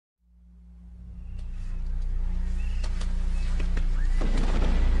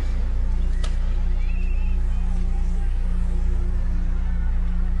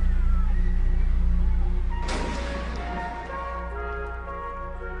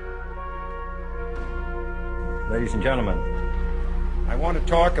ladies and gentlemen, I want to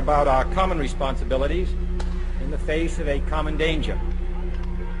talk about our common responsibilities in the face of a common danger.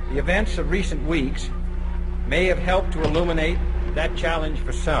 The events of recent weeks may have helped to illuminate that challenge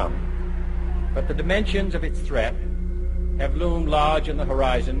for some, but the dimensions of its threat have loomed large on the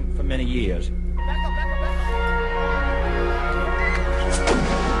horizon for many years.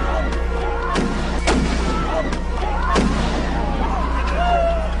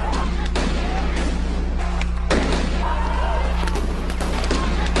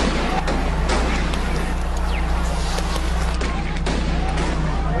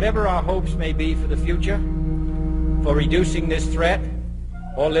 Whatever our hopes may be for the future, for reducing this threat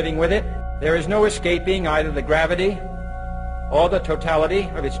or living with it, there is no escaping either the gravity or the totality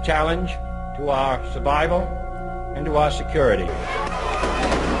of its challenge to our survival and to our security.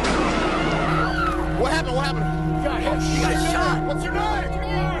 What happened? What happened? You got hit. You got shot. What's your name?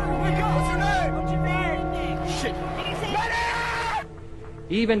 What's your name? What's your name? Shit.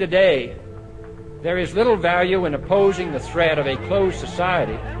 Even today, there is little value in opposing the threat of a closed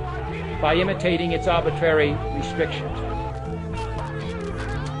society by imitating its arbitrary restrictions.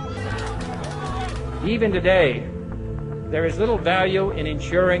 Even today, there is little value in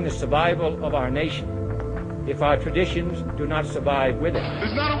ensuring the survival of our nation if our traditions do not survive with it. This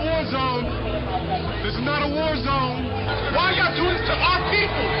is not a war zone. This is not a war zone. Why y'all do this to our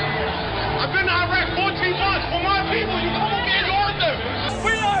people? I've been to Iraq 14 months. For my people, you come over and ignored them.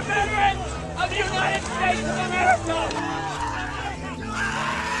 We are veterans of the United States of America.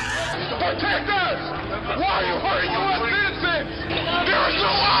 Protect us! Why are you hurting U.S. citizens? There is no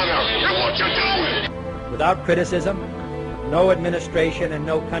honor in what you're doing! Without criticism, no administration and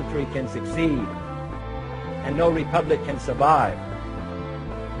no country can succeed, and no republic can survive.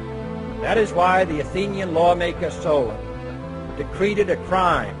 That is why the Athenian lawmaker Solon decreed it a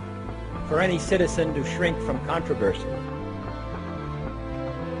crime for any citizen to shrink from controversy.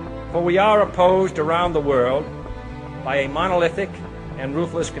 For we are opposed around the world by a monolithic and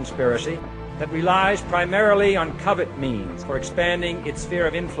ruthless conspiracy that relies primarily on covert means for expanding its sphere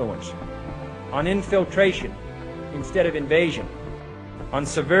of influence, on infiltration instead of invasion, on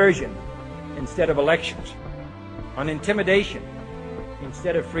subversion instead of elections, on intimidation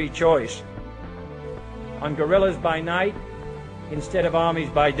instead of free choice, on guerrillas by night instead of armies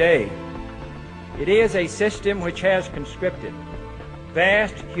by day. It is a system which has conscripted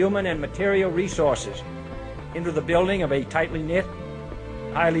vast human and material resources into the building of a tightly knit,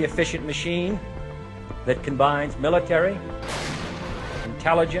 highly efficient machine that combines military,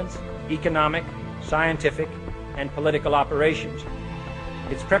 intelligence, economic, scientific, and political operations.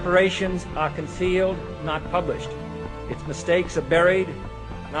 Its preparations are concealed, not published. Its mistakes are buried,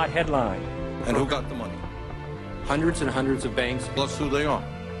 not headlined. And who got the money? Hundreds and hundreds of banks. Plus who they are?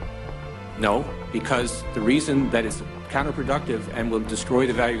 No, because the reason that it's counterproductive and will destroy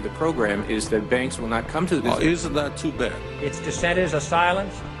the value of the program is that banks will not come to the business. Isn't that too bad? Its dissenters are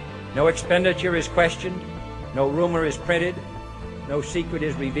silenced, no expenditure is questioned, no rumor is printed, no secret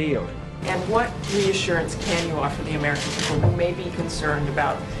is revealed. And what reassurance can you offer the American people who may be concerned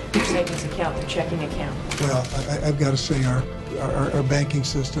about their savings account, their checking account? Well, I've got to say our banking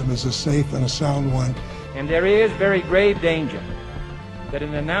system is a safe and a sound one. And there is very grave danger that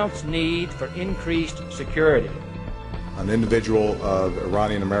an announced need for increased security, an individual of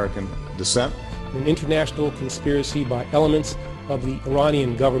Iranian-American descent, an international conspiracy by elements of the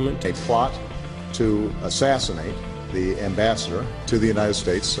Iranian government, a plot to assassinate the ambassador to the United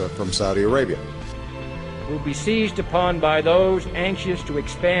States from Saudi Arabia, will be seized upon by those anxious to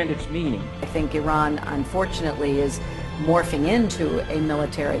expand its meaning. I think Iran, unfortunately, is morphing into a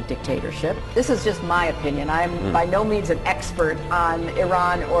military dictatorship. This is just my opinion. I'm by no means an expert on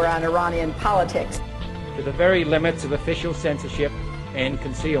Iran or on Iranian politics. To the very limits of official censorship and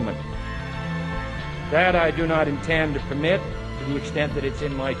concealment. That I do not intend to permit to the extent that it's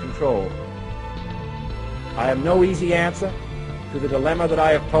in my control. I have no easy answer to the dilemma that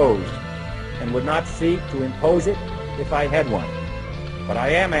I have posed, and would not seek to impose it if I had one. But I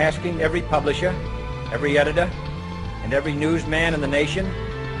am asking every publisher, every editor, and every newsman in the nation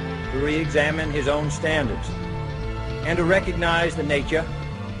to re-examine his own standards and to recognize the nature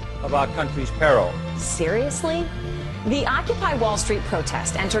of our country's peril. Seriously? The Occupy Wall Street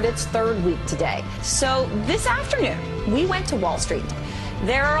protest entered its third week today. So this afternoon, we went to Wall Street.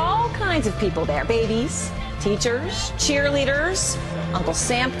 There are all kinds of people there. Babies, teachers, cheerleaders, Uncle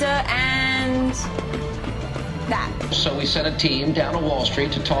Santa, and that. So we sent a team down to Wall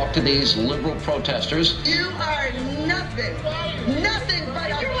Street to talk to these liberal protesters. You are nothing. Nothing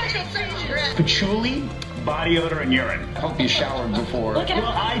but you're like a patchwork. Patchouli, body odor, and urine. I hope you showered before. Look at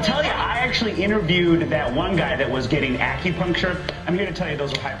well, I tell you, I actually interviewed that one guy that was getting acupuncture. I'm here to tell you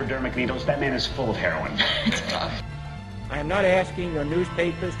those are hypodermic needles. That man is full of heroin. I am not asking your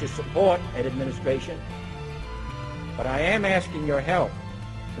newspapers to support an administration, but I am asking your help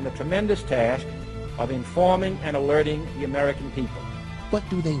in the tremendous task of informing and alerting the American people. What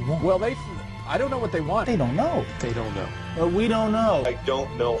do they want? Well, I don't know what they want. They don't know. They don't know. Well, we don't know. I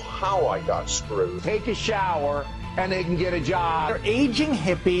don't know how I got screwed. Take a shower and they can get a job. They're aging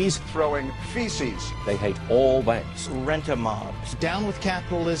hippies. Throwing feces. They hate all banks. Rent-a-mobs. Down with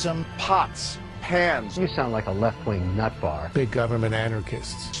capitalism. Pots. Pans. You sound like a left-wing nut bar. Big government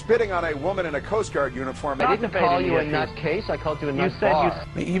anarchists. Spitting on a woman in a Coast Guard uniform. I didn't call you a nutcase. I called you a nut bar.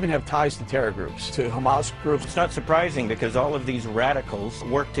 They even have ties to terror groups, to Hamas groups. It's not surprising because all of these radicals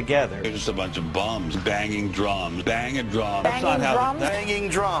work together. They're just a bunch of bums banging drums. Bang a drum. Banging drums? Banging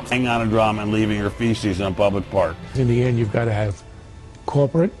drums. Hang on a drum and leaving your feces in a public park. In the end, you've got to have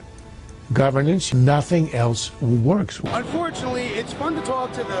corporate governance. Nothing else works. Unfortunately, it's fun to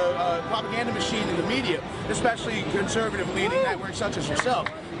talk to the propaganda machine in the media, especially conservative leading networks such as yourself,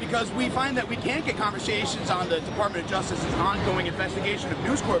 because we find that we can't get conversations on the Department of Justice's ongoing investigation of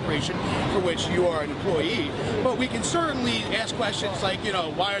News Corporation, for which you are an employee, but we can certainly ask questions like, you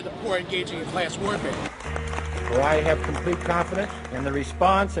know, why are the poor engaging in class warfare? For I have complete confidence in the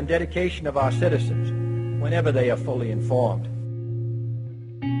response and dedication of our citizens whenever they are fully informed.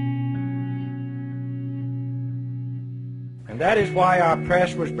 And that is why our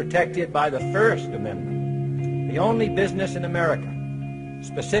press was protected by the First Amendment, the only business in America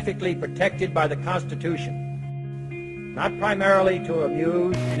specifically protected by the Constitution, not primarily to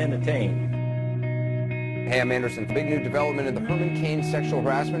amuse and entertain. Hey, I'm Anderson. Big new development in the Herman Cain sexual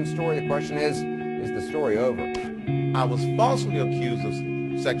harassment story. The question is the story over? I was falsely accused of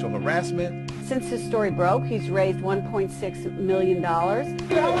sexual harassment. Since this story broke, he's raised $1.6 million.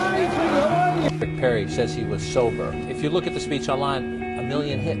 Rick Perry says he was sober. If you look at the speech online, 1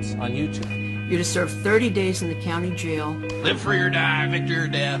 million hits on YouTube. You're to serve 30 days in the county jail. Live free or die, victory or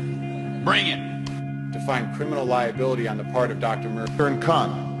death. Bring it. To find criminal liability on the part of Dr. Murphy and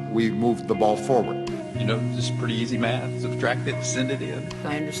Khan, we moved the ball forward. You know, just pretty easy math. Subtract it, send it in.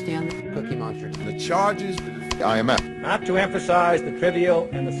 I understand. Cookie Monster. The charges, IMF. Not to emphasize the trivial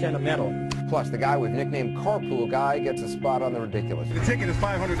and the sentimental. Plus, the guy we've nicknamed Carpool Guy gets a spot on the ridiculous. The ticket is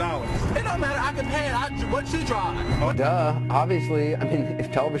 $500. It don't matter. I can pay it. What you drive? Duh. Obviously, I mean,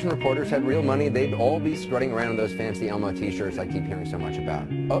 if television reporters had real money, they'd all be strutting around in those fancy Elmo t-shirts I keep hearing so much about.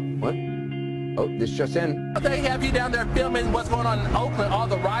 Oh, what? Oh, this just in. They have you down there filming what's going on in Oakland, all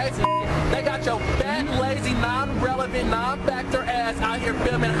the riots and they got your fat, lazy, non-relevant, non-factor ass out here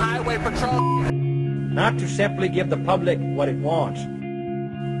filming highway patrol. Not to simply give the public what it wants,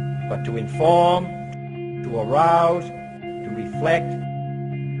 but to inform, to arouse, to reflect,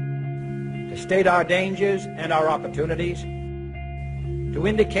 to state our dangers and our opportunities, to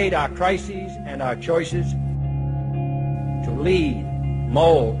indicate our crises and our choices, to lead,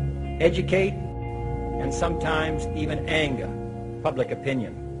 mold, educate, and sometimes even anger public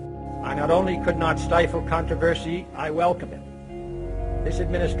opinion. I not only could not stifle controversy, I welcome it. This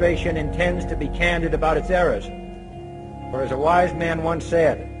administration intends to be candid about its errors. For as a wise man once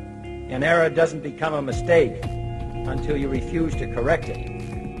said, an error doesn't become a mistake until you refuse to correct it.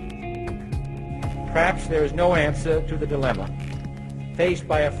 Perhaps there is no answer to the dilemma faced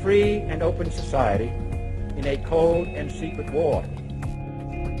by a free and open society in a cold and secret war.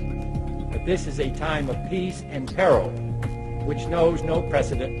 But this is a time of peace and peril which knows no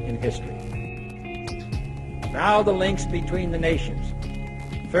precedent in history. Now the links between the nations,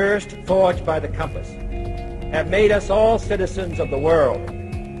 first forged by the compass, have made us all citizens of the world,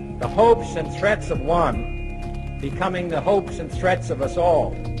 the hopes and threats of one becoming the hopes and threats of us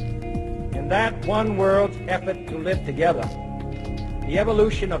all. In that one world's effort to live together, the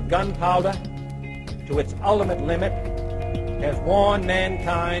evolution of gunpowder to its ultimate limit has warned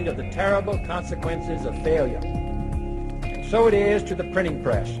mankind of the terrible consequences of failure. And so it is to the printing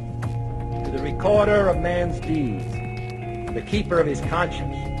press, to the recorder of man's deeds, the keeper of his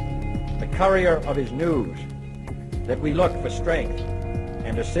conscience, the courier of his news, that we look for strength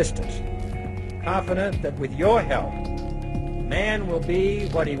and assistance, confident that with your help, man will be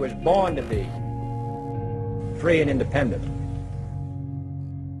what he was born to be, free and independent.